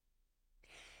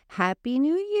Happy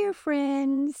New Year,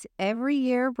 friends. Every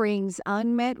year brings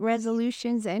unmet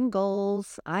resolutions and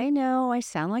goals. I know I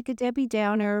sound like a Debbie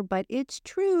Downer, but it's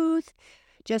truth.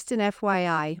 Just an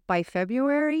FYI, by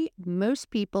February,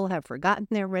 most people have forgotten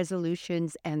their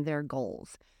resolutions and their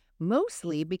goals,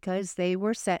 mostly because they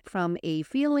were set from a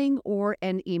feeling or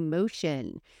an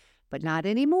emotion. But not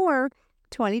anymore.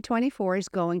 2024 is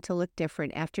going to look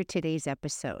different after today's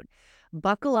episode.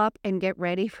 Buckle up and get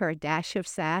ready for a dash of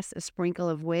sass, a sprinkle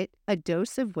of wit, a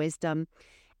dose of wisdom,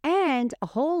 and a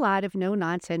whole lot of no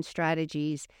nonsense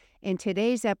strategies in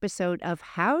today's episode of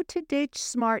How to Ditch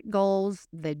Smart Goals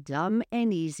the Dumb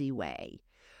and Easy Way.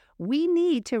 We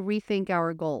need to rethink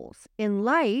our goals. In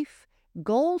life,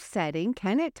 goal setting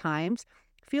can at times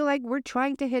feel like we're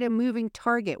trying to hit a moving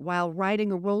target while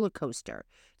riding a roller coaster,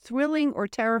 thrilling or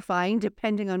terrifying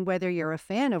depending on whether you're a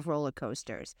fan of roller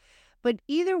coasters. But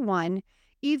either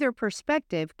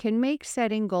perspective can make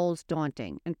setting goals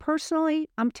daunting. And personally,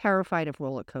 I'm terrified of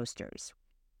roller coasters.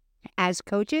 As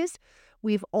coaches,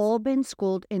 we've all been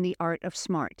schooled in the art of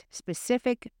SMART: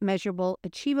 specific, measurable,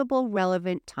 achievable,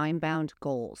 relevant, time bound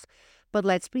goals. But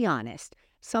let's be honest,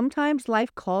 sometimes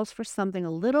life calls for something a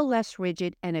little less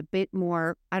rigid and a bit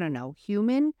more,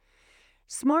 human.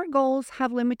 SMART goals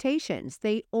have limitations.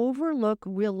 They overlook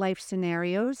real life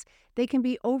scenarios. They can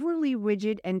be overly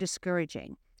rigid and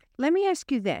discouraging. Let me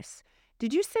ask you this: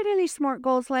 did you set any SMART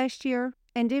goals last year?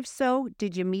 And if so,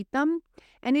 did you meet them?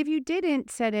 And if you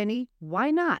didn't set any,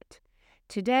 why not?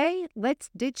 Today, let's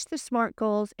ditch the SMART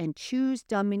goals and choose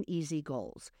dumb and easy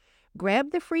goals.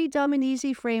 Grab the free Dumb and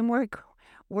Easy Framework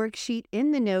worksheet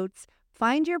in the notes,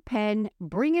 find your pen,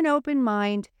 bring an open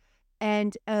mind,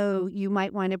 and oh, you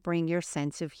might want to bring your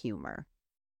sense of humor.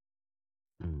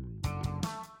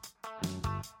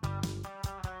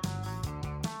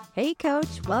 Hey,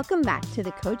 Coach. Welcome back to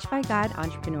the Coach by God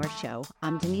Entrepreneur Show.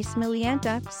 I'm Denise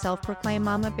Milianta, self-proclaimed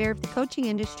mama bear of the coaching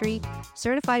industry,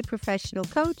 certified professional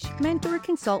coach, mentor,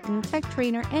 consultant, tech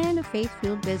trainer, and a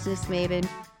faith-fueled business maven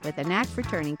with a knack for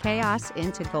turning chaos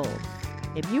into gold.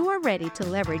 If you are ready to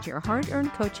leverage your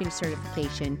hard-earned coaching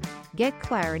certification, get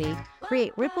clarity,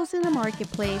 create ripples in the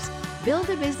marketplace, build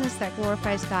a business that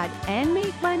glorifies God, and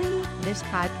make money, this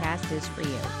podcast is for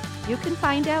you. You can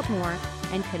find out more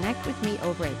and connect with me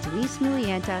over at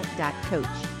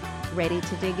denisemilianta.coach. Ready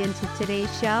to dig into today's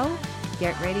show?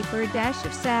 Get ready for a dash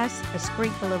of sass, a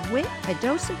sprinkle of wit, a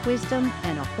dose of wisdom,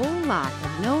 and a whole lot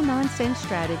of no-nonsense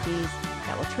strategies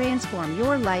that will transform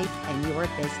your life and your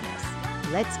business.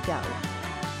 Let's go.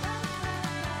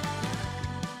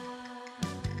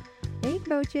 Hey,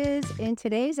 coaches. In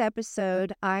today's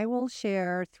episode, I will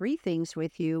share 3 things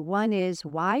with you. One is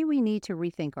why we need to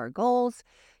rethink our goals.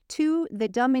 2, the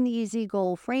Dumb and Easy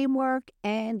Goal Framework.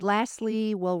 And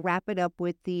lastly, we'll wrap it up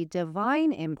with the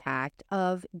divine impact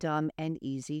of dumb and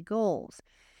easy goals.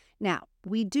 Now,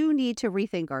 we do need to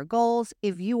rethink our goals.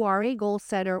 If you are a goal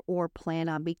setter or plan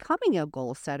on becoming a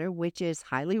goal setter, which is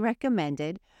highly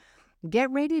recommended,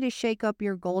 get ready to shake up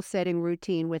your goal setting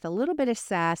routine with a little bit of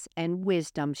sass and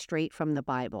wisdom straight from the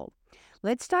Bible.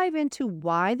 Let's dive into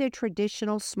why the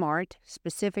traditional SMART,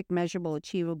 specific, measurable,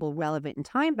 achievable, relevant, and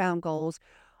time bound goals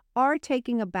are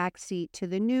taking a backseat to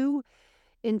the new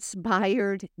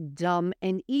inspired dumb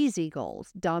and easy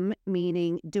goals. Dumb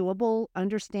meaning doable,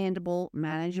 understandable,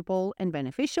 manageable, and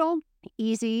beneficial.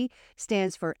 Easy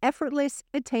stands for effortless,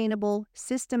 attainable,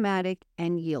 systematic,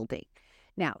 and yielding.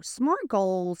 Now, SMART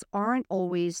goals aren't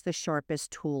always the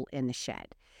sharpest tool in the shed.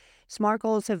 SMART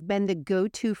goals have been the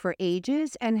go-to for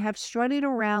ages and have strutted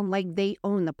around like they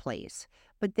own the place,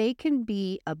 but they can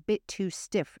be a bit too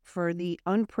stiff for the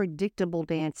unpredictable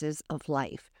dances of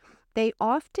life. They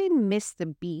often miss the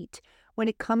beat when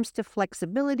it comes to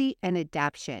flexibility and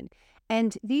adaptation,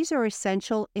 and these are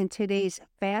essential in today's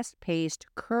fast-paced,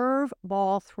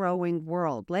 curveball-throwing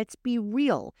world. Let's be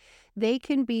real. They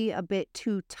can be a bit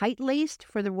too tight-laced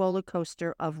for the roller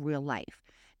coaster of real life.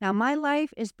 Now, my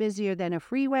life is busier than a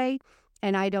freeway,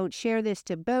 and I don't share this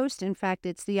to boast. In fact,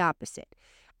 it's the opposite.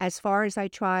 As hard as I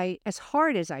try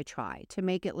to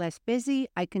make it less busy,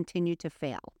 I continue to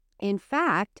fail. In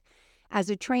fact,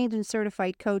 as a trained and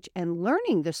certified coach and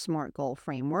learning the SMART goal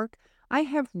framework, I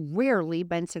have rarely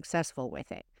been successful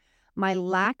with it. My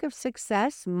lack of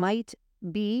success might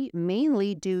be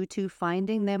mainly due to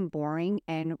finding them boring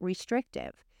and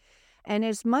restrictive. And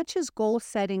as much as goal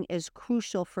setting is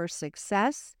crucial for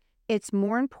success, it's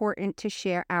more important to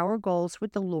share our goals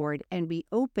with the Lord and be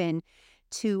open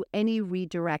to any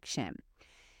redirection.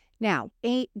 Now,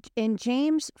 in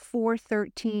James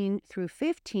 4:13 through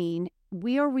 15,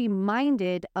 we are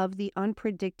reminded of the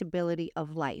unpredictability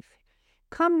of life.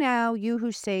 Come now, you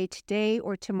who say, today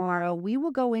or tomorrow, we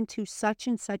will go into such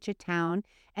and such a town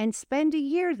and spend a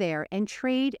year there and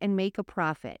trade and make a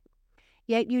profit.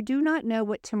 Yet you do not know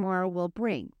what tomorrow will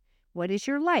bring. What is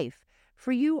your life?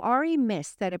 For you are a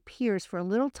mist that appears for a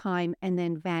little time and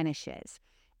then vanishes.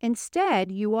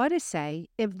 Instead, you ought to say,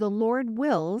 if the Lord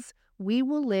wills, we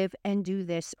will live and do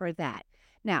this or that.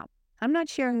 Now, I'm not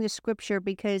sharing this scripture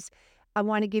because I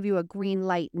want to give you a green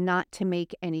light not to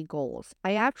make any goals.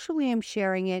 I actually am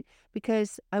sharing it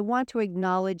because I want to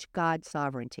acknowledge God's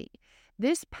sovereignty.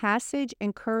 This passage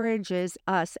encourages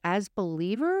us as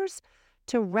believers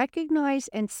to recognize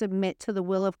and submit to the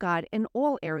will of God in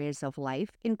all areas of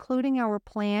life, including our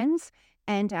plans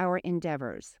and our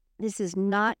endeavors. This is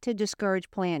not to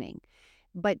discourage planning,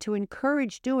 but to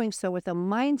encourage doing so with a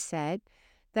mindset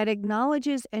that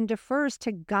acknowledges and defers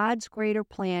to God's greater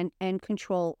plan and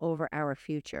control over our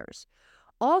futures.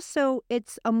 Also,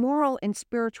 it's a moral and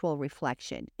spiritual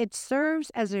reflection. It serves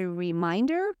as a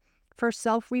reminder for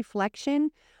self-reflection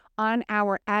on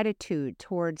our attitude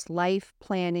towards life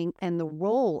planning and the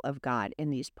role of God in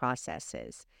these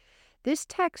processes. This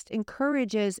text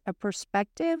encourages a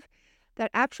perspective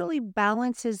that actually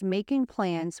balances making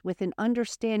plans with an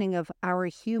understanding of our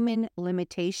human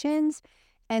limitations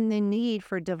and the need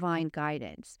for divine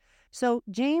guidance. So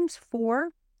James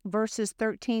 4, verses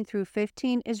 13 through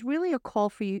 15 is really a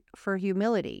call for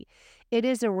humility. It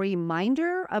is a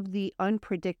reminder of the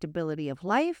unpredictability of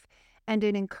life and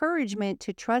an encouragement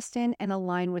to trust in and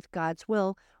align with God's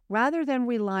will rather than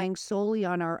relying solely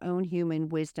on our own human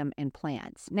wisdom and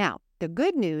plans. Now, the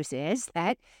good news is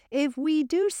that if we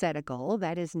do set a goal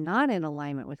that is not in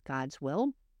alignment with God's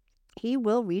will, He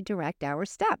will redirect our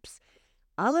steps.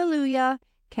 Alleluia!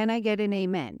 Can I get an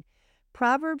amen?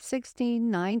 Proverbs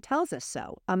 16:9 tells us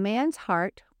so. A man's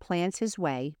heart plans his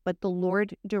way, but the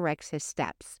Lord directs his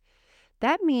steps.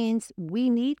 That means we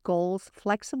need goals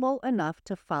flexible enough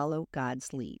to follow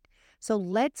God's lead. So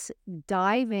let's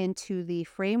dive into the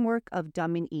framework of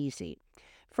dumb and easy.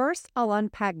 First, I'll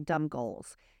unpack dumb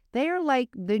goals. They are like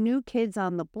the new kids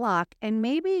on the block and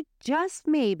maybe, just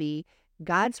maybe,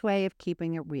 God's way of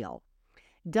keeping it real.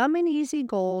 Dumb and easy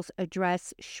goals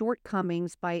address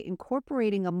shortcomings by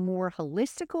incorporating a more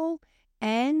holistical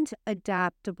and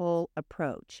adaptable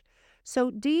approach. So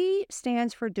D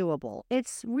stands for doable.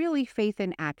 It's really faith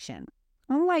in action.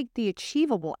 Unlike the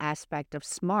achievable aspect of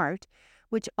SMART,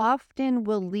 which often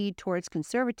will lead towards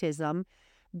conservatism,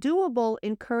 doable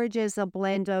encourages a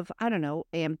blend of,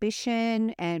 ambition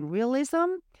and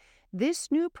realism.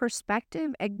 This new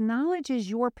perspective acknowledges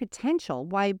your potential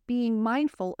while being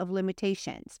mindful of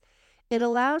limitations. It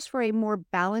allows for a more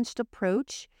balanced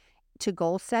approach to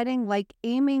goal setting, like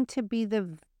aiming to be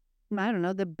the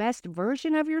best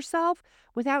version of yourself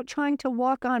without trying to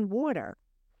walk on water.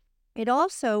 It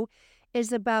also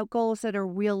is about goals that are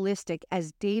realistic,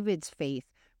 as David's faith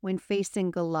when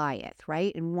facing Goliath,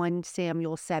 right? In 1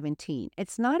 Samuel 17.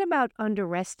 It's not about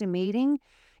underestimating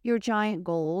your giant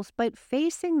goals, but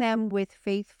facing them with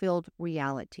faith-filled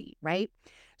reality, right?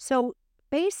 So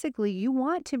basically, you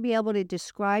want to be able to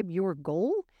describe your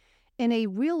goal in a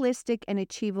realistic and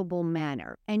achievable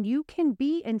manner. And you can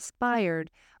be inspired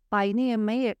by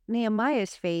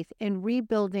Nehemiah's faith in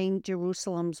rebuilding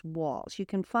Jerusalem's walls. You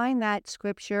can find that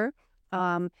scripture,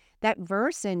 that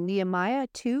verse in Nehemiah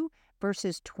 2,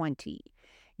 verses 20.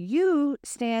 U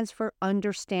stands for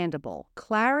understandable.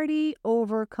 Clarity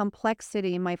over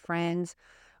complexity, my friends.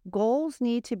 Goals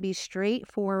need to be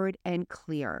straightforward and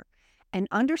clear. An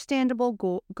understandable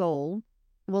goal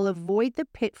will avoid the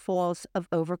pitfalls of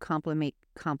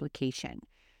overcomplication,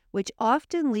 which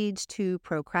often leads to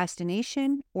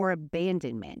procrastination or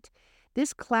abandonment.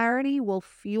 This clarity will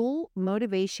fuel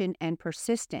motivation and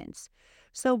persistence.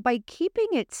 So by keeping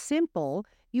it simple,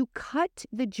 you cut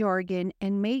the jargon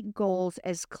and make goals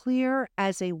as clear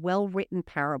as a well-written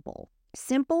parable.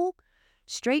 Simple,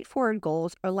 straightforward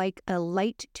goals are like a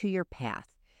light to your path.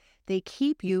 They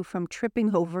keep you from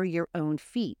tripping over your own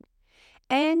feet.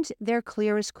 And they're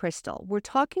clear as crystal. We're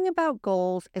talking about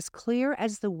goals as clear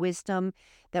as the wisdom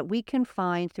that we can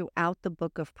find throughout the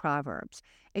book of Proverbs,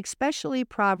 especially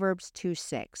Proverbs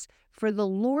 2:6. For the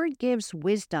Lord gives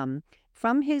wisdom,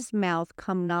 from his mouth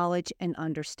come knowledge and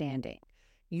understanding.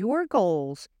 Your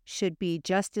goals should be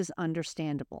just as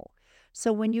understandable.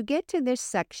 So when you get to this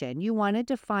section, you want to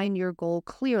define your goal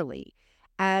clearly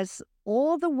as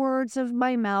all the words of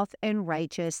my mouth and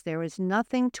righteous, there is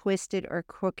nothing twisted or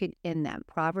crooked in them.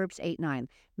 Proverbs 8:9.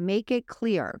 Make it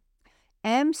clear.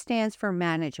 M stands for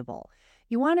manageable.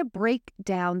 You want to break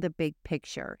down the big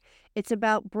picture. It's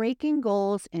about breaking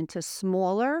goals into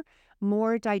smaller,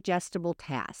 more digestible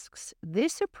tasks.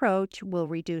 This approach will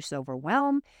reduce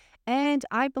overwhelm, and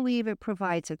I believe it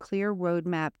provides a clear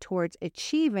roadmap towards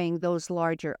achieving those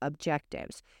larger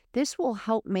objectives. This will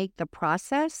help make the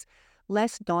process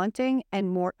less daunting and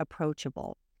more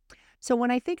approachable. So,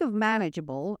 when I think of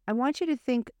manageable, I want you to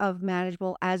think of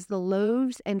manageable as the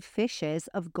loaves and fishes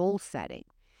of goal setting,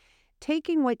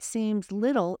 taking what seems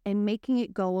little and making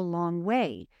it go a long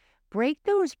way. Break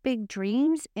those big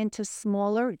dreams into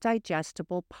smaller,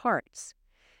 digestible parts.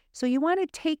 So you want to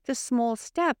take the small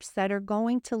steps that are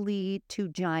going to lead to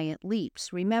giant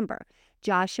leaps. Remember,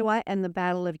 Joshua and the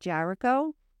Battle of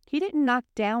Jericho, he didn't knock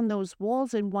down those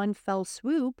walls in one fell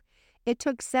swoop. It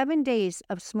took 7 days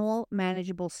of small,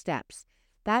 manageable steps.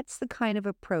 That's the kind of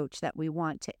approach that we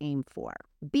want to aim for.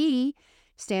 B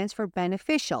stands for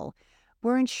beneficial.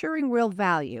 We're ensuring real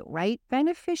value, right?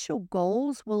 Beneficial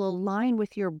goals will align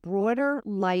with your broader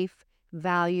life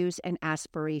values and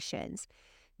aspirations.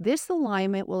 This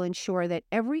alignment will ensure that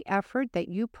every effort that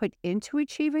you put into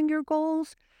achieving your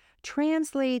goals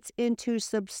translates into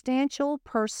substantial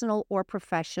personal or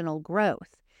professional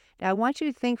growth. Now, I want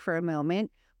you to think for a moment,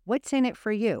 what's in it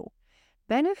for you?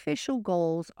 Beneficial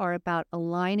goals are about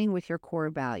aligning with your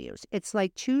core values. It's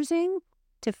like choosing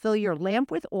to fill your lamp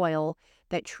with oil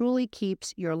that truly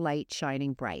keeps your light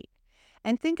shining bright.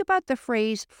 And think about the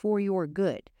phrase for your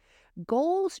good.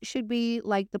 Goals should be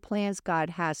like the plans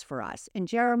God has for us. In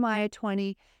Jeremiah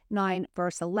 29,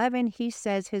 verse 11, he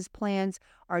says his plans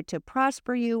are to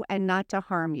prosper you and not to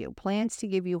harm you, plans to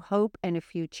give you hope and a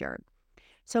future.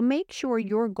 So make sure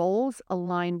your goals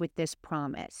align with this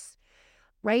promise,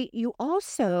 right? You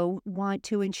also want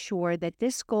to ensure that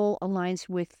this goal aligns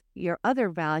with your other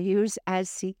values as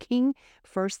seeking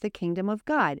first the kingdom of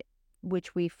God,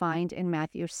 which we find in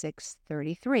Matthew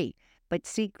 6:33. But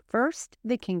seek first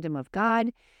the kingdom of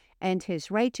God and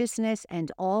his righteousness, and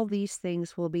all these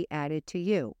things will be added to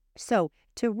you. So,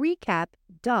 to recap,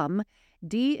 dumb,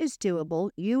 D is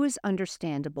doable, U is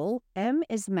understandable, M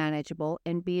is manageable,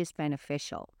 and B is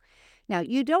beneficial. Now,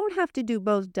 you don't have to do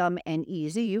both dumb and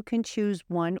easy. You can choose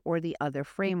one or the other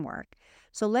framework.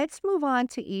 So let's move on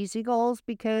to easy goals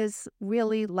because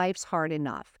really life's hard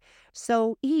enough.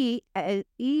 So E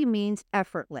means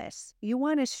effortless. You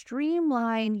want to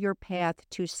streamline your path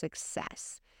to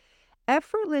success.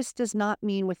 Effortless does not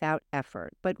mean without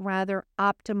effort, but rather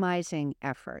optimizing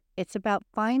effort. It's about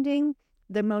finding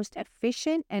the most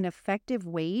efficient and effective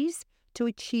ways to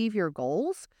achieve your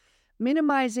goals,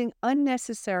 minimizing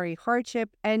unnecessary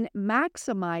hardship, and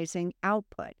maximizing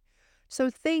output. So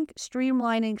think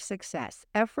streamlining success.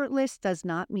 Effortless does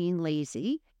not mean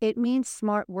lazy, it means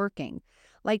smart working,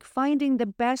 like finding the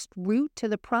best route to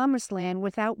the promised land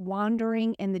without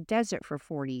wandering in the desert for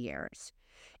 40 years.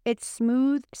 It's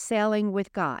smooth sailing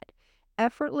with God.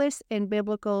 Effortless in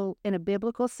a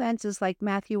biblical sense is like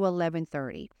Matthew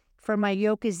 11:30. For my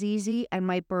yoke is easy and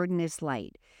my burden is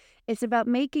light. It's about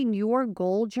making your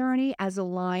goal journey as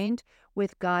aligned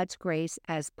with God's grace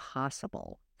as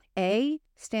possible. A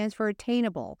stands for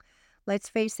attainable. Let's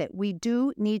face it, we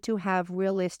do need to have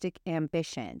realistic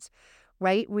ambitions,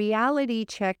 right? Reality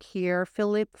check here,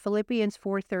 Philippians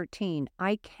 4:13.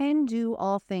 I can do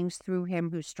all things through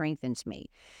him who strengthens me.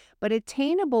 But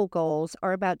attainable goals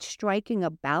are about striking a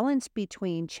balance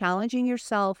between challenging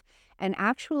yourself and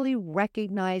actually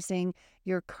recognizing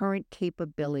your current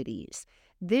capabilities.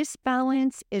 This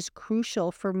balance is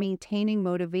crucial for maintaining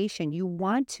motivation. You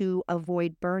want to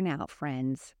avoid burnout,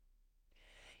 friends.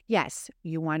 Yes,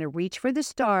 you want to reach for the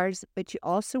stars, but you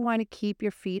also want to keep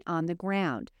your feet on the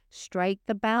ground. Strike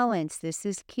the balance. This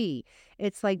is key.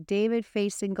 It's like David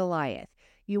facing Goliath.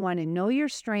 You want to know your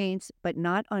strengths, but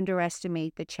not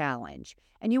underestimate the challenge.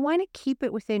 And you want to keep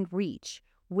it within reach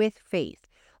with faith,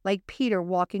 like Peter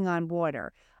walking on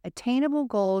water. Attainable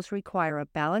goals require a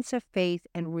balance of faith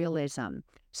and realism.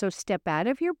 So step out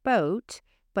of your boat,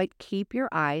 but keep your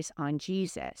eyes on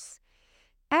Jesus.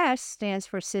 S stands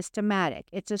for systematic.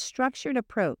 It's a structured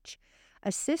approach.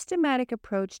 A systematic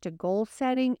approach to goal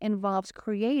setting involves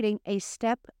creating a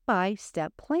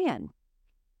step-by-step plan.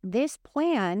 This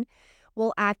plan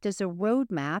will act as a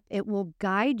roadmap. It will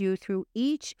guide you through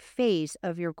each phase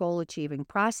of your goal achieving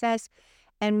process.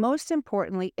 And most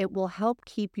importantly, it will help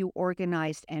keep you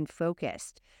organized and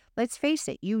focused. Let's face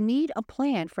it, you need a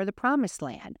plan for the promised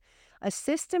land. A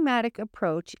systematic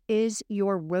approach is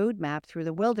your roadmap through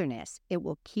the wilderness. It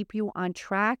will keep you on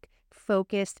track,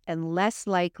 focused, and less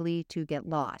likely to get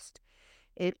lost.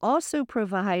 It also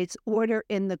provides order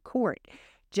in the court.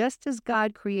 Just as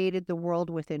God created the world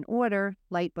within order,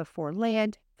 light before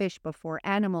land, fish before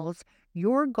animals,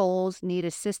 your goals need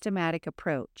a systematic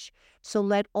approach. So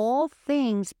let all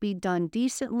things be done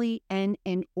decently and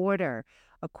in order,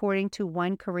 according to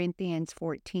 1 Corinthians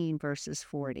 14, verses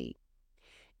 40.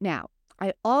 Now,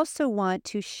 I also want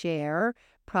to share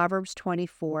Proverbs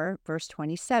 24, verse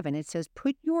 27. It says,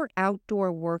 "Put your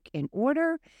outdoor work in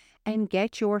order and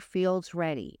get your fields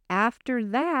ready. After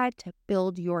that,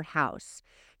 build your house."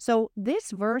 So,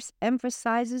 this verse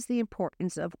emphasizes the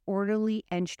importance of orderly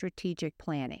and strategic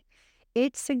planning.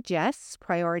 It suggests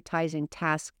prioritizing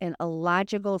tasks in a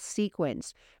logical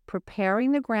sequence,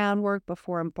 preparing the groundwork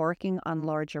before embarking on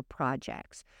larger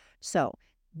projects. So,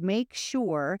 make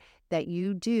sure that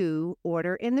you do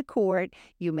order in the court,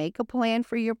 you make a plan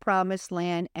for your promised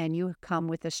land, and you come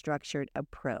with a structured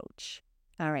approach.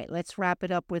 All right, let's wrap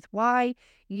it up with why.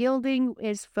 Yielding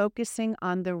is focusing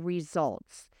on the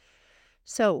results.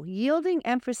 So, yielding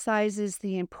emphasizes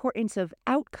the importance of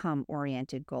outcome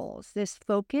oriented goals. This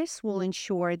focus will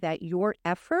ensure that your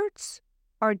efforts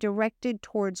are directed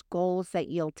towards goals that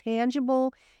yield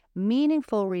tangible,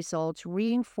 meaningful results,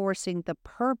 reinforcing the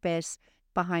purpose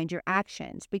behind your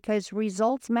actions because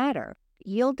results matter.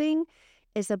 Yielding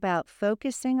is about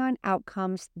focusing on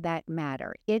outcomes that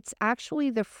matter. It's actually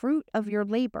the fruit of your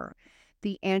labor,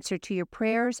 the answer to your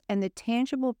prayers, and the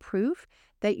tangible proof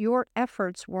that your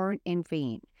efforts weren't in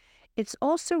vain. It's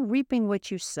also reaping what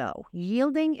you sow.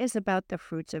 Yielding is about the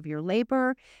fruits of your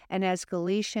labor, and as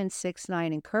Galatians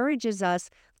 6:9 encourages us,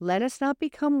 let us not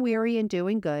become weary in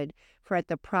doing good, for at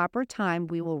the proper time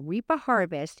we will reap a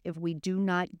harvest if we do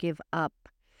not give up.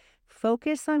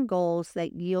 Focus on goals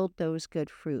that yield those good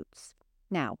fruits.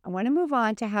 Now, I want to move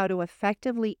on to how to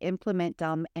effectively implement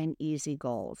dumb and easy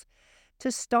goals.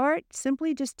 To start,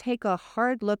 simply just take a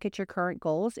hard look at your current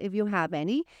goals if you have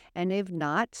any, and if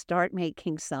not, start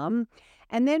making some,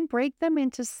 and then break them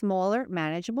into smaller,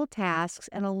 manageable tasks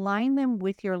and align them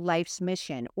with your life's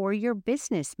mission or your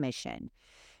business mission.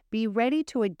 Be ready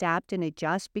to adapt and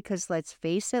adjust because let's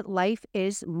face it, life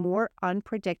is more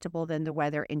unpredictable than the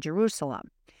weather in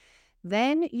Jerusalem.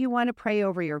 Then you want to pray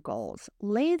over your goals.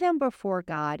 Lay them before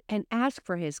God and ask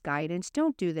for His guidance.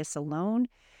 Don't do this alone.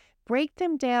 Break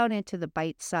them down into the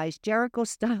bite-sized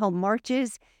Jericho-style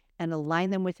marches and align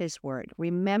them with His word.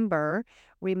 Remember,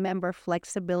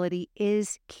 flexibility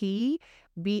is key.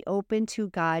 Be open to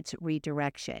God's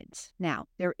redirections. Now,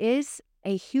 there is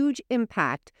a huge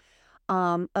impact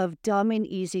of dumb and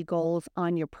easy goals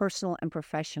on your personal and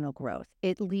professional growth.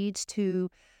 It leads to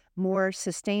more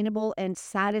sustainable and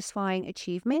satisfying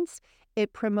achievements.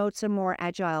 It promotes a more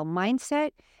agile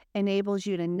mindset, enables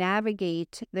you to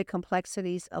navigate the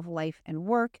complexities of life and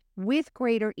work with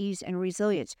greater ease and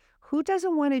resilience. Who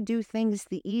doesn't want to do things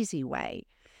the easy way?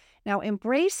 Now,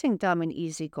 embracing dumb and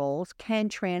easy goals can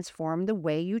transform the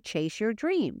way you chase your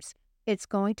dreams. It's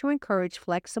going to encourage a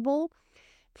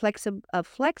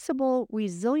flexible,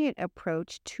 resilient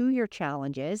approach to your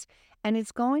challenges, and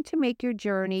it's going to make your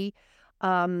journey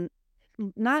um,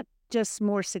 not just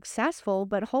more successful,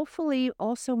 but hopefully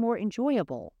also more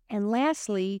enjoyable. And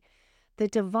lastly, the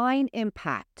divine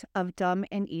impact of dumb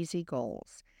and easy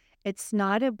goals. It's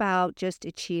not about just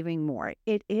achieving more.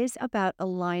 It is about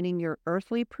aligning your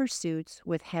earthly pursuits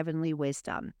with heavenly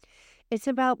wisdom. It's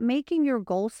about making your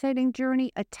goal setting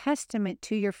journey a testament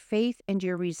to your faith and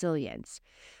your resilience.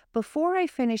 Before I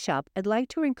finish up, I'd like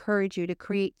to encourage you to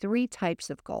create 3 types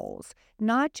of goals,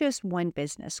 not just one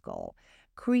business goal.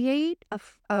 Create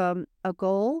a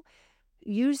goal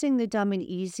using the dumb and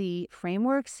easy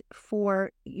frameworks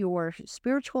for your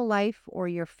spiritual life or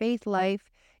your faith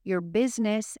life, your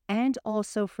business, and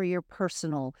also for your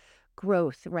personal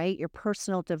growth, right? Your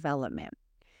personal development.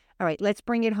 All right, let's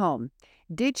bring it home.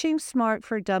 Ditching smart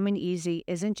for dumb and easy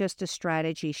isn't just a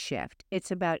strategy shift.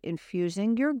 It's about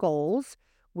infusing your goals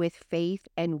with faith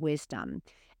and wisdom.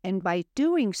 And by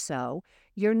doing so,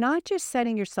 you're not just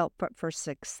setting yourself up for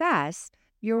success,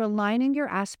 you're aligning your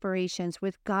aspirations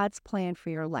with God's plan for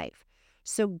your life.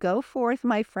 So go forth,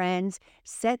 my friends,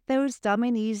 set those dumb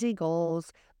and easy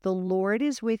goals. The Lord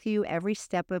is with you every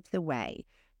step of the way.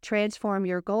 Transform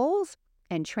your goals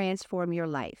and transform your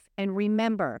life. And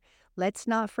remember, let's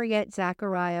not forget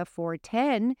Zechariah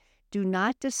 4:10. Do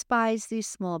not despise these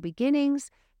small beginnings,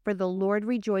 for the Lord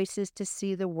rejoices to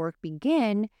see the work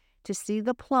begin, to see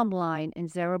the plumb line in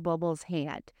Zerubbabel's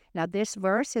hand. Now, this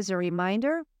verse is a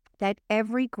reminder that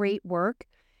every great work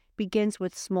begins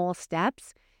with small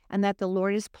steps and that the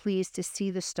Lord is pleased to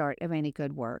see the start of any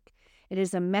good work. It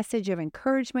is a message of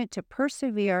encouragement to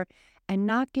persevere and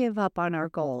not give up on our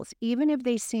goals, even if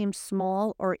they seem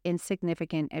small or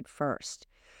insignificant at first.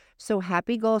 So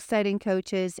happy goal setting,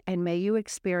 coaches, and may you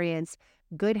experience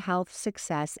good health,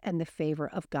 success, and the favor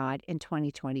of God in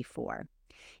 2024.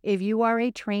 If you are a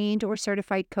trained or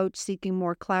certified coach seeking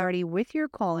more clarity with your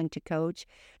calling to coach,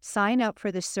 sign up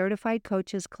for the Certified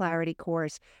Coaches Clarity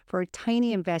course for a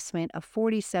tiny investment of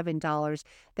 $47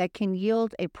 that can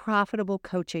yield a profitable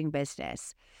coaching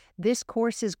business. This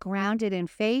course is grounded in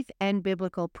faith and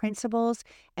biblical principles,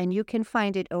 and you can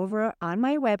find it over on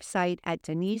my website at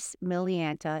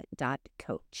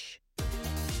denisemilianta.coach.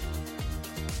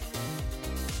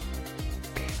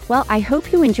 Well, I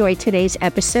hope you enjoyed today's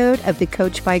episode of the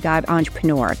Coach by God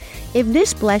Entrepreneur. If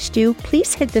this blessed you,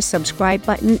 please hit the subscribe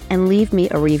button and leave me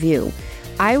a review.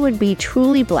 I would be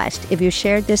truly blessed if you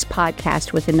shared this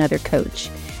podcast with another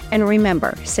coach. And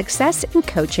remember, success in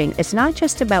coaching is not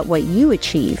just about what you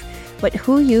achieve, but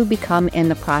who you become in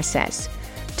the process.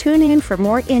 Tune in for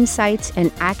more insights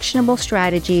and actionable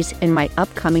strategies in my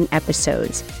upcoming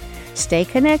episodes. Stay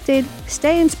connected,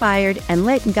 stay inspired, and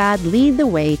let God lead the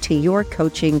way to your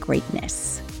coaching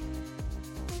greatness.